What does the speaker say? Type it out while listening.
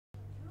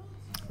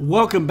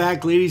Welcome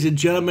back, ladies and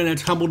gentlemen.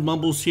 It's Humbled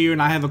Mumbles here,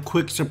 and I have a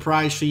quick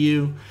surprise for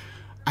you.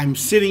 I'm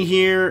sitting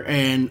here,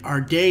 and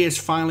our day is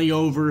finally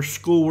over.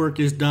 Schoolwork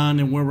is done,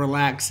 and we're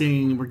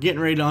relaxing. We're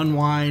getting ready to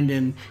unwind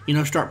and,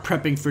 start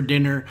prepping for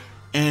dinner.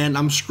 And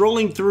I'm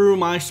scrolling through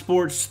my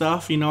sports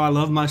stuff. I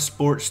love my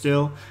sports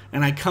still.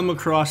 And I come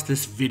across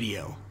this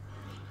video.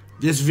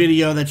 This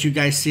video that you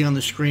guys see on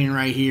the screen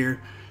right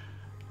here.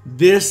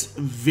 This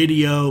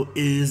video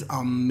is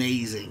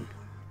amazing.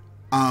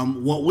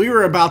 What we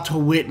are about to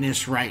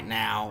witness right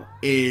now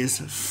is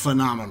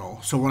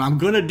phenomenal. So what I'm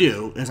going to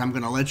do is I'm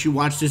going to let you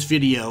watch this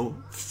video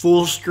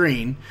full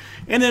screen,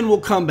 and then we'll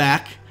come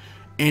back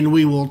and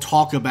we will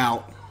talk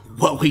about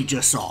what we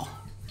just saw.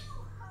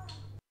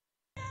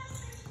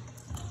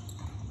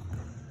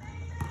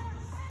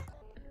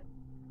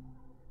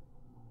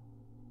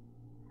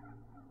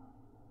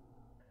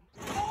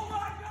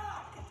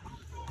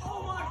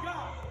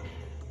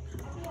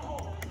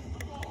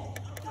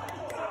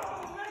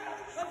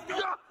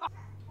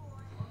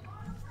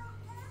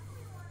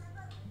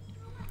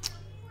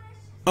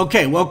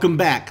 Okay, welcome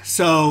back.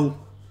 So,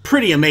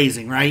 pretty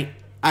amazing, right?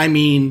 I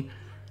mean,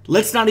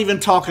 let's not even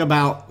talk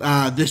about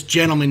this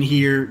gentleman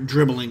here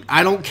dribbling.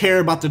 I don't care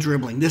about the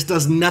dribbling. This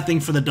does nothing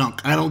for the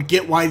dunk. I don't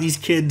get why these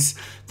kids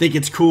think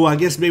it's cool. I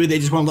guess maybe they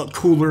just want to look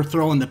cooler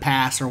throwing the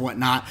pass or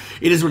whatnot.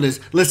 It is what it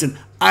is. Listen,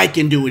 I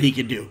can do what he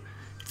can do.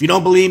 If you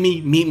don't believe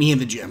me, meet me in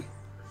the gym.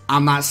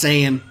 I'm not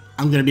saying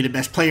I'm going to be the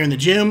best player in the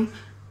gym,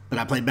 but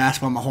I played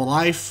basketball my whole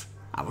life.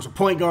 I was a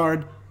point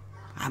guard.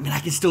 I mean, I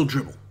can still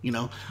dribble,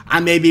 I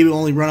maybe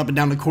only run up and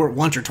down the court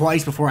once or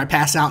twice before I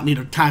pass out and need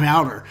a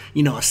timeout or,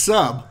 a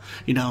sub,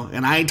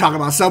 and I ain't talking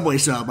about Subway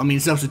sub. I mean,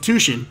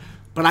 substitution,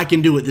 but I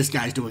can do what this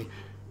guy's doing.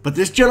 But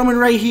this gentleman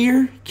right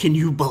here, can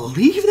you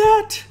believe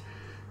that?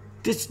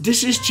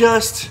 This is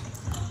just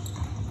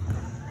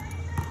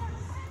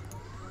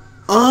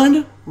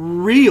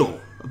unreal.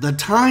 The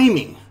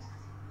timing.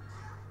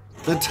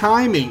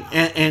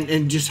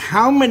 And just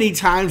how many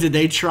times did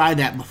they try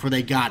that before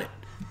they got it?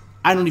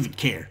 I don't even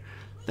care.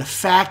 The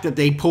fact that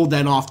they pulled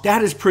that off,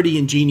 that is pretty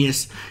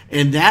ingenious.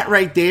 And that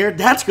right there,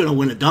 that's going to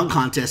win a dunk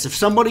contest. If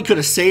somebody could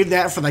have saved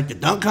that for, like, the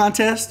dunk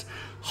contest,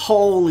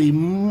 holy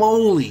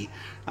moly.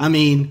 I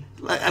mean,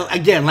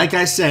 again, like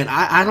I said,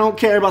 I don't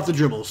care about the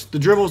dribbles. The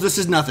dribbles, this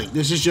is nothing.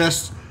 This is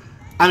just,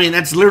 I mean,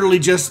 that's literally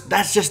just,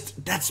 that's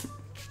just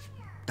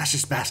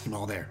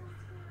basketball there.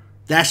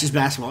 That's just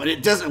basketball. And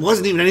it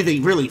wasn't even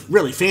anything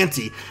really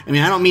fancy. I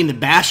mean, I don't mean to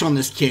bash on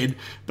this kid,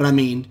 but I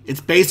mean,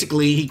 it's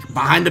basically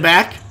behind the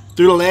back,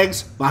 through the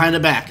legs, behind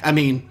the back. I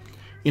mean,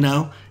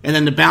 and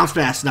then the bounce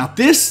pass. Now,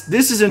 this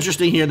is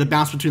interesting here, the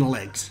bounce between the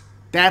legs.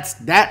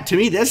 That to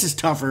me, this is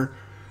tougher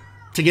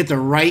to get the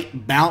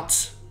right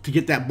bounce, to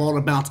get that ball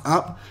to bounce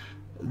up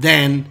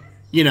than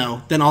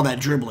all that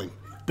dribbling.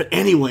 But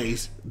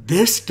anyways,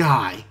 this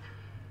guy,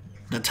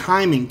 the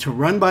timing to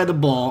run by the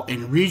ball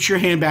and reach your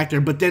hand back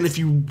there, but then if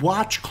you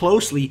watch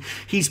closely,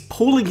 he's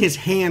pulling his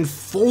hand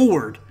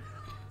forward,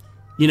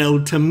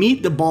 to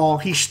meet the ball.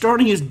 He's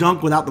starting his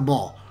dunk without the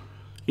ball.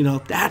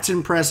 That's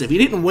impressive. He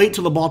didn't wait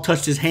till the ball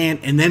touched his hand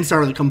and then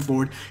started to come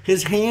forward.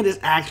 His hand is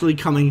actually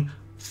coming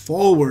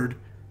forward.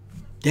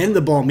 Then the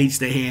ball meets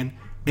the hand,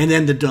 and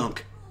then the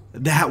dunk.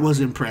 That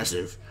was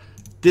impressive.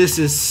 This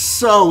is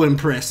so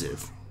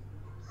impressive.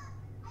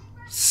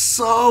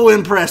 So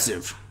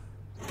impressive.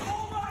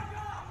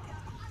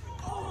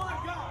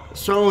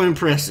 So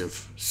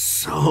impressive.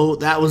 So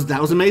that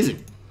was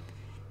amazing.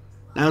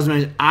 That was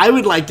amazing. I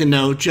would like to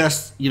know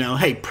just,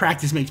 hey,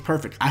 practice makes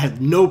perfect. I have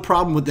no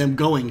problem with them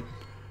going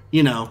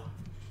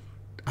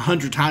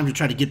 100 times to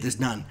try to get this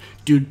done.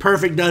 Dude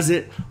Perfect does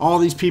it. All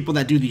these people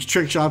that do these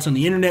trick shots on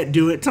the internet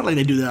do it. It's not like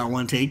they do that on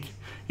one take.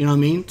 You know what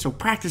I mean? So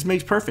practice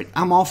makes perfect.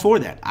 I'm all for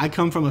that. I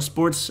come from a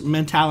sports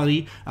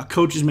mentality, a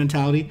coach's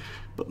mentality.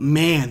 But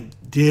man,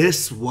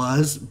 this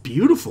was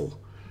beautiful.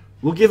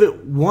 We'll give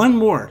it one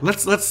more.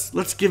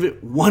 Let's give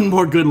it one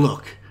more good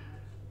look.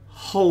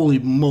 Holy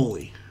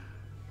moly.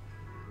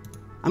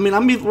 I mean,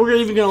 we're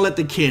even going to let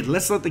the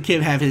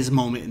kid have his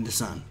moment in the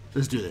sun.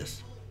 Let's do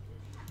this.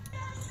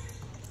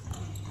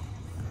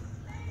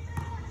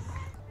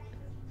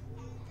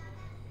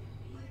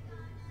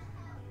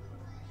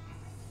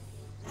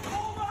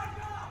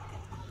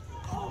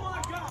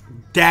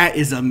 That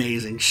is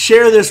amazing.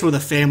 Share this with a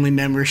family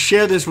member.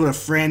 Share this with a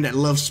friend that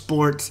loves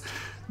sports.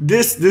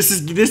 This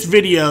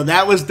video,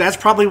 that's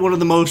probably one of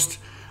the most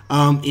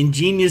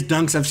ingenious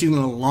dunks I've seen in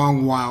a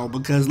long while,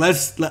 because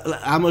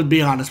I'm gonna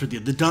be honest with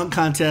you, the dunk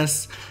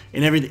contests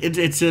and everything,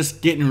 it's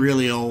just getting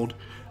really old.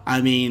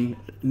 I mean,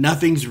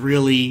 nothing's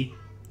really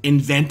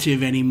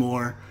inventive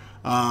anymore.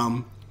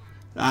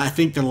 I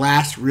think the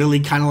last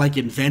really kind of like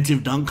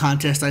inventive dunk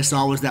contest I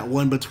saw was that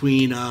one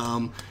between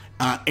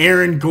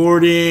Aaron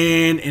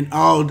Gordon and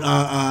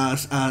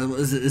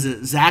is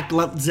it Zach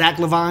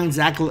Levine?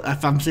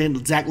 If I'm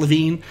saying Zach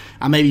Levine,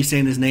 I may be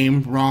saying his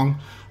name wrong.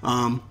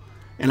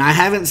 And I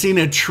haven't seen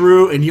a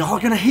true, and y'all are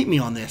gonna hate me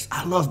on this.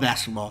 I love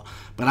basketball,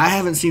 but I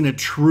haven't seen a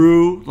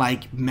true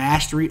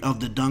mastery of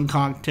the dunk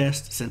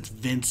contest since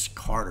Vince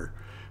Carter.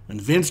 When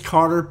Vince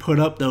Carter put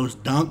up those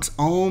dunks,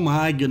 oh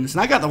my goodness.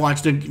 And I got to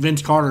watch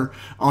Vince Carter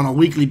on a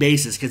weekly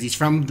basis because he's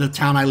from the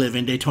town I live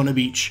in, Daytona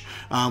Beach.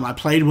 I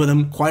played with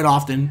him quite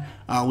often.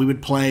 We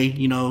would play,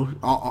 you know,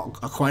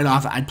 quite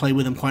often. I'd play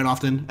with him quite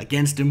often,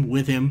 against him,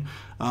 with him.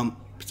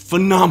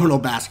 Phenomenal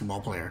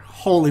basketball player.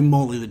 Holy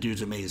moly, the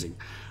dude's amazing.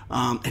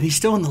 And he's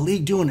still in the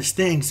league doing his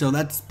thing, so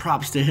that's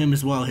props to him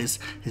as well. His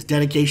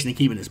dedication to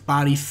keeping his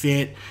body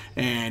fit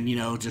and, you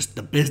know, just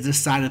the business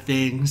side of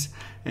things.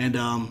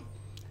 And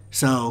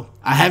so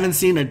I haven't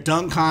seen a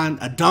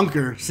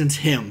dunker since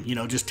him, you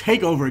know, just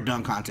take over a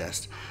dunk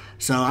contest.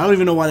 So I don't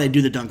even know why they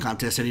do the dunk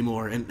contest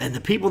anymore. And the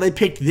people they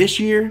picked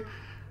this year,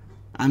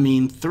 I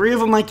mean, 3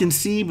 of them I can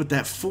see, but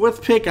that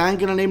 4th pick, I ain't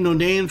going to name no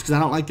names because I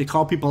don't like to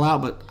call people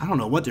out, but I don't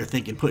know what they're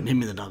thinking putting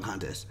him in the dunk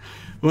contest.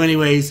 Well,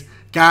 anyways,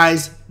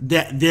 guys,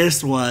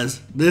 this was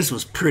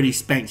pretty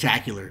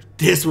spectacular.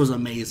 This was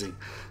amazing.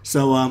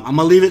 So I'm going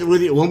to leave it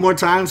with you one more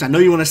time. So I know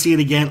you want to see it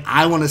again.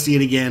 I want to see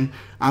it again.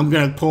 I'm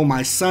going to pull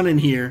my son in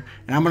here,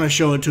 and I'm going to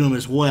show it to him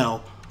as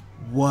well.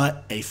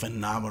 What a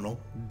phenomenal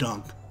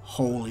dunk.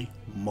 Holy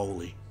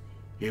moly.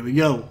 Here we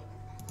go.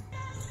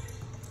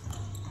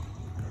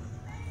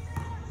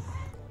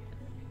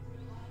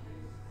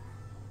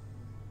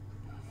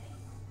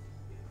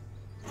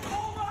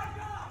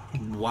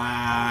 Wow.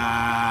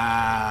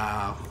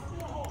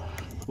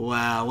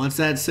 Wow. What's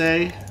that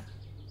say?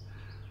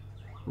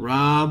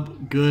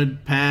 Rob,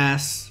 good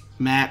pass.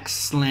 Max,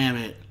 slam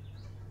it.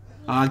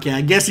 Okay,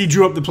 I guess he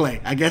drew up the play.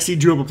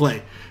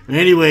 But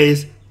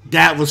anyways,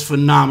 that was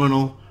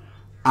phenomenal.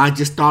 I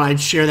just thought I'd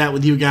share that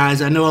with you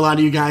guys. I know a lot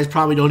of you guys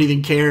probably don't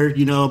even care,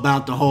 you know,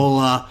 about the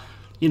whole,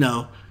 you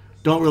know,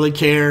 don't really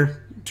care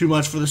too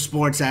much for the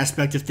sports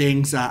aspect of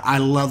things. I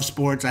love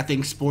sports. I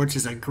think sports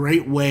is a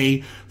great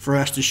way for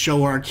us to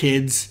show our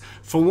kids,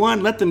 for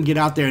one, let them get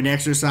out there and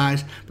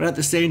exercise, but at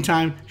the same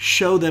time,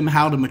 show them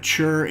how to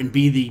mature and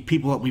be the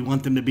people that we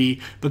want them to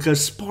be.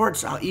 Because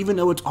sports, even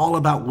though it's all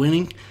about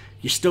winning,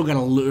 you still got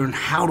to learn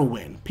how to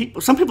win.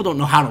 Some people don't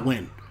know how to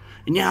win.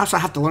 And you also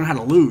have to learn how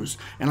to lose.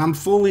 And I'm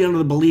fully under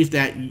the belief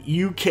that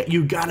you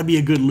got to be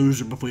a good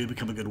loser before you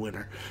become a good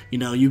winner. You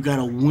know, you got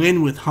to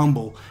win with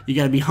humble. You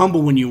got to be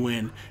humble when you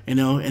win. You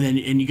know,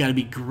 and you got to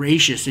be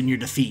gracious in your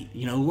defeat.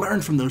 You know,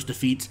 learn from those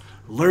defeats.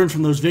 Learn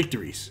from those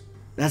victories.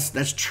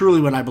 That's truly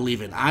what I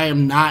believe in. I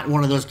am not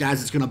one of those guys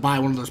that's going to buy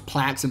one of those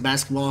plaques and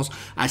basketballs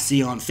I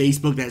see on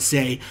Facebook that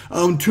say,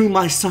 "Oh, to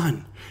my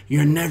son,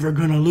 you're never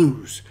going to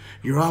lose.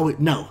 You're always..."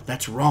 No,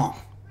 that's wrong.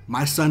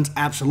 My son's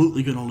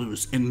absolutely going to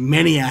lose in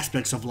many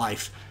aspects of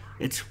life.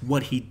 It's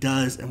what he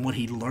does and what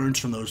he learns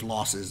from those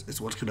losses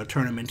is what's going to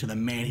turn him into the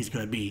man he's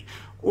going to be,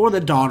 or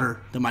the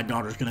daughter that my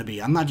daughter's going to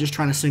be. I'm not just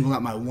trying to single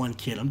out my one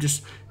kid. I'm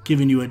just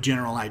giving you a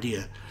general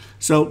idea.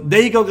 So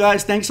there you go,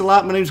 guys. Thanks a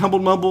lot. My name's Humble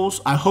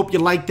Mumbles. I hope you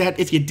liked that.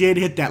 If you did,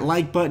 hit that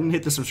like button,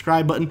 hit the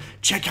subscribe button.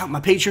 Check out my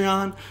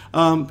Patreon.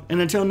 And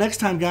until next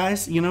time,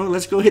 guys, you know,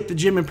 let's go hit the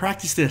gym and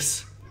practice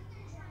this.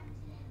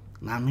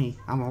 Not me.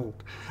 I'm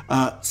old.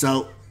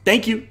 So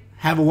thank you.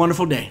 Have a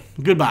wonderful day.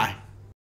 Goodbye.